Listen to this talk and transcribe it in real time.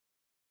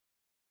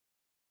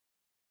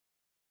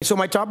So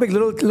my topic,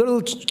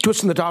 little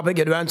twist in the topic,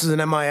 advances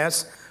in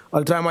MIS.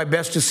 I'll try my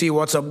best to see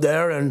what's up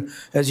there. And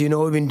as you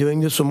know, we've been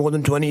doing this for more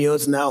than 20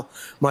 years now.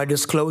 My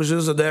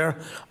disclosures are there.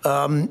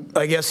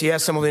 I guess,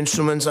 yes, some of the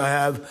instruments I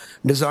have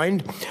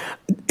designed.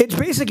 It's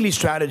basically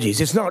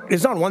strategies. It's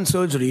not one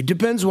surgery. It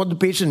depends what the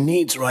patient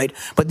needs, right?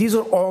 But these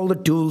are all the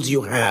tools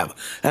you have.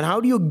 And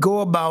how do you go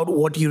about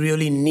what you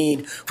really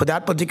need for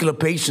that particular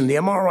patient? The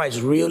MRI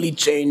has really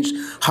changed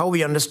how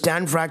we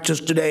understand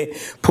fractures today.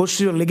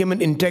 Posterior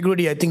ligament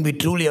integrity, I think we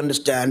truly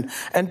understand.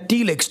 And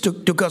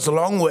TLIX took us a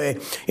long way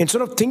in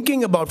sort of thinking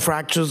about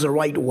fractures the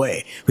right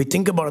way. We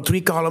think about a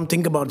three-column,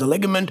 think about the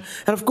ligament,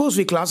 and of course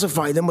we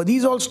classify them, but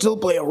these all still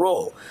play a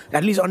role,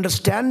 at least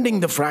understanding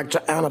the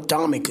fracture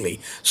anatomically,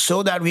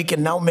 so that we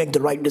can now make the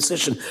right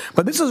decision.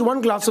 But this is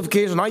one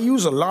classification I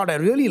use a lot, I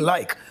really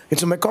like.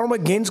 It's a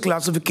McCormack-Gaines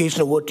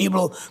classification of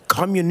vertebral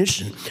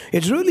comminution.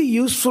 It's really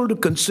useful to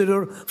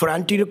consider for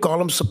anterior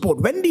column support.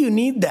 When do you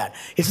need that?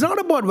 It's not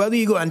about whether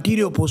you go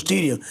anterior or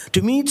posterior.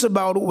 To me, it's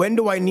about when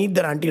do I need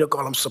that anterior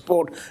column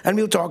support, and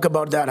we'll talk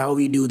about that, how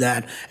we do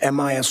that,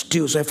 MIS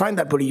too. So I find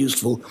that pretty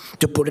useful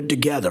to put it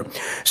together.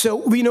 So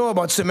we know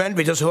about cement,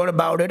 we just heard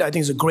about it. I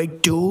think it's a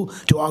great tool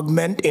to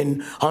augment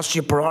in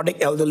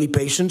osteoporotic elderly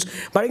patients.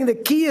 But I think the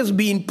key has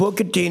been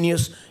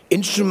percutaneous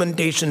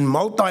instrumentation,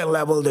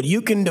 multi-level, that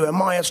you can do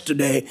MIS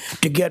today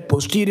to get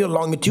posterior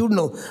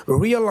longitudinal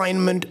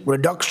realignment,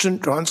 reduction,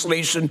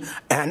 translation,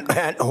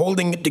 and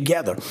holding it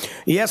together.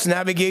 Yes,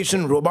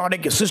 navigation,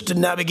 robotic assisted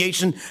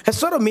navigation has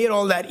sort of made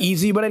all that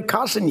easy, but it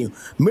cautions you.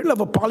 Middle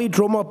of a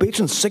polytrauma,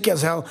 patient sick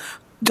as hell,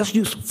 just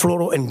use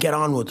fluoro and get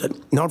on with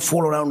it, not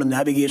fool around with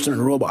navigation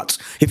and robots.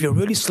 If you're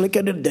really slick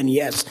at it, then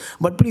yes.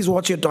 But please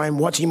watch your time,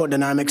 watch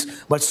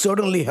hemodynamics, but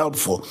certainly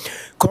helpful.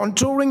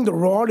 Contouring the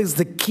rod is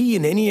the key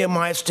in any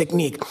MIS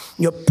technique.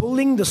 You're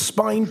pulling the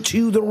spine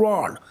to the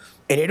rod,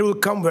 and it will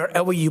come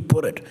wherever you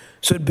put it.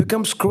 So it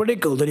becomes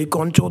critical that you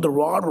contour the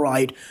rod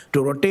right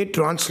to rotate,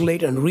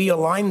 translate, and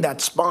realign that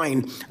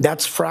spine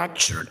that's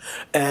fractured.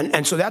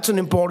 And so that's an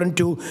important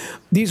tool.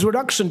 These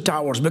reduction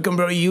towers become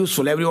very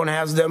useful. Everyone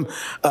has them.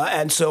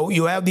 And so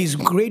you have these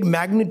great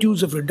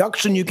magnitudes of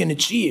reduction you can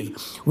achieve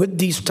with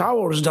these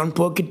towers done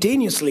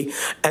percutaneously.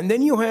 And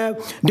then you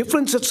have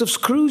different sets of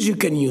screws you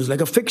can use,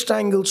 like a fixed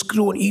angle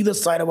screw on either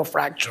side of a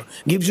fracture.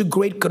 Gives you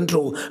great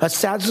control. A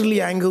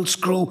sagittally angled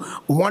screw,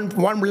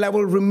 one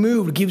level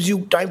removed, gives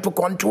you time for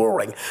contouring.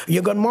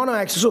 You got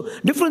monoaxial. So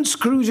different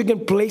screws you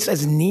can place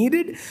as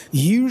needed.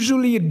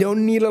 Usually you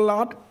don't need a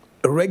lot.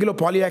 A regular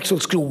polyaxial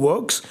screw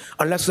works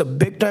unless it's a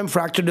big-time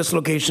fracture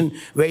dislocation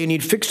where you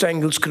need fixed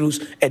angle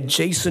screws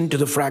adjacent to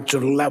the fracture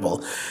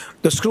level.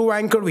 The screw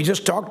anchor we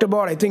just talked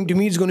about, I think to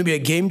me is going to be a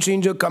game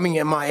changer coming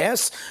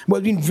MIS, but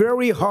it's been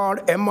very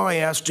hard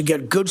MIS to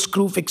get good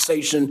screw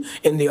fixation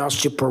in the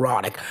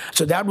osteoporotic.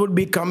 So that would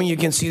be coming. You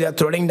can see that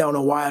threading down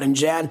a wire in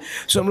Jan.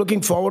 So I'm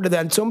looking forward to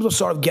that in terms of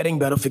sort of getting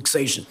better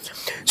fixation.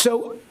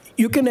 So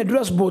you can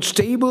address both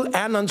stable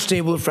and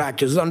unstable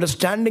fractures,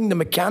 understanding the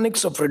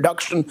mechanics of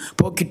reduction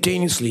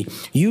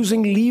percutaneously,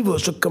 using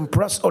levers to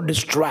compress or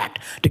distract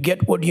to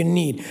get what you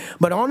need.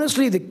 But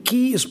honestly, the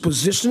key is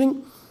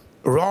positioning,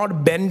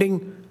 rod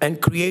bending,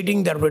 and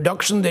creating that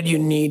reduction that you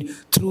need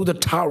through the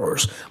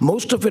towers.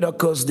 Most of it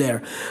occurs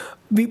there.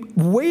 We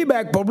way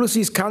back published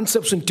these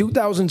concepts in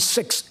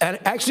 2006, and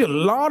actually a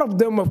lot of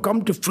them have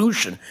come to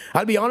fruition.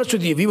 I'll be honest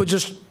with you, we were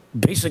just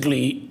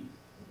basically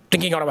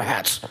thinking out of our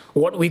hats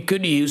what we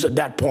could use at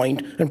that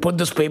point and put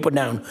this paper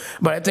down.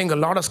 But I think a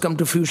lot has come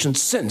to fruition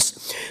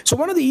since. So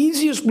one of the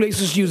easiest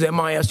places to use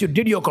MIS, you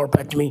did your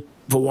corpectomy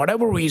for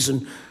whatever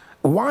reason.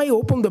 Why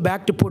open the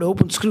back to put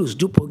open screws?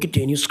 Do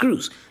percutaneous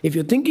screws. If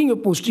you're thinking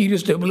of posterior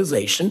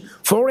stabilization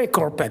for a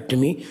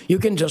corpectomy, you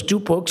can just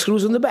do perc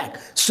screws in the back.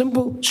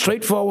 Simple,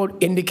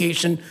 straightforward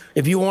indication.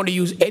 If you want to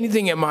use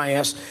anything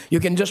MIS, you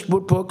can just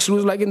put perc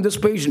screws like in this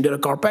patient. Did a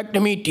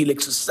corpectomy,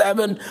 TLIX is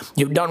 7,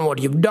 you've done what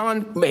you've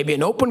done, maybe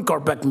an open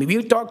corpectomy.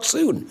 We'll talk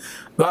soon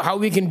about how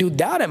we can do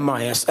that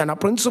MIS and our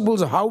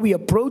principles of how we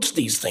approach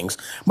these things.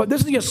 But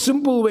this is a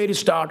simple way to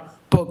start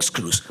perc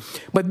screws.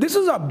 But this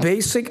is our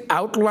basic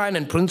outline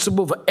and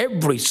principle for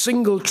every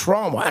single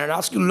trauma. And I'll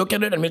ask you to look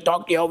at it and we'll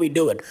talk to you how we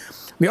do it.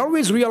 We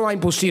always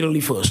realign posteriorly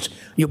first.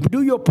 You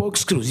do your perc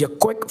screws, your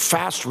quick,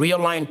 fast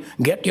realign,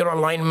 get your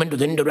alignment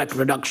with indirect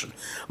reduction.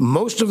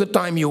 Most of the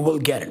time you will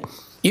get it.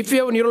 If you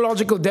have a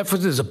neurological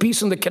deficit, there's a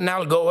piece in the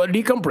canal, go ahead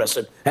and decompress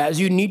it as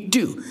you need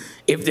to.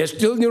 If there's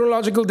still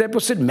neurological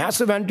deficit,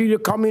 massive anterior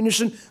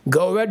comminution,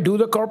 go ahead, do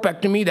the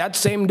corpectomy that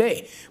same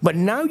day. But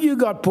now you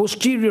got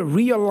posterior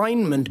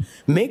realignment,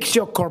 makes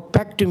your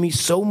corpectomy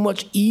so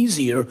much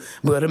easier.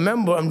 But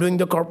remember, I'm doing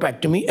the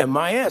corpectomy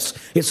MIS.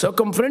 It's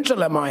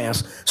circumferential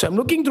MIS. So I'm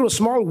looking through a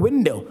small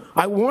window.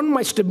 I want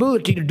my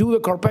stability to do the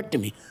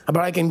corpectomy. But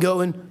I can go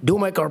in, do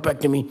my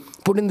corpectomy,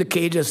 put in the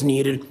cage as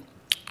needed.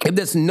 If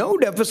there's no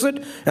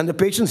deficit and the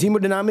patient's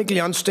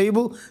hemodynamically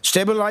unstable,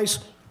 stabilize,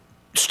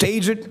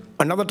 stage it,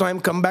 another time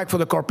come back for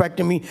the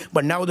corpectomy,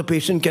 but now the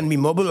patient can be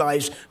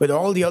mobilized with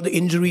all the other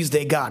injuries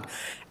they got.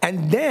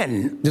 And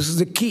then, this is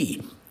the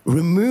key,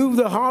 remove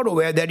the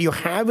hardware that you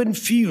haven't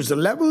fused. The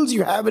levels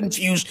you haven't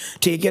fused,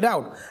 take it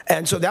out.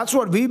 And so that's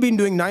what we've been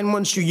doing 9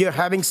 months to a year.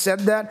 Having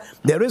said that,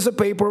 there is a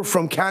paper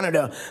from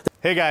Canada.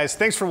 Hey guys,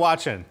 thanks for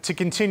watching. To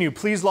continue,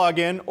 please log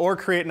in or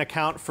create an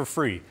account for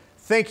free.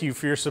 Thank you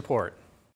for your support.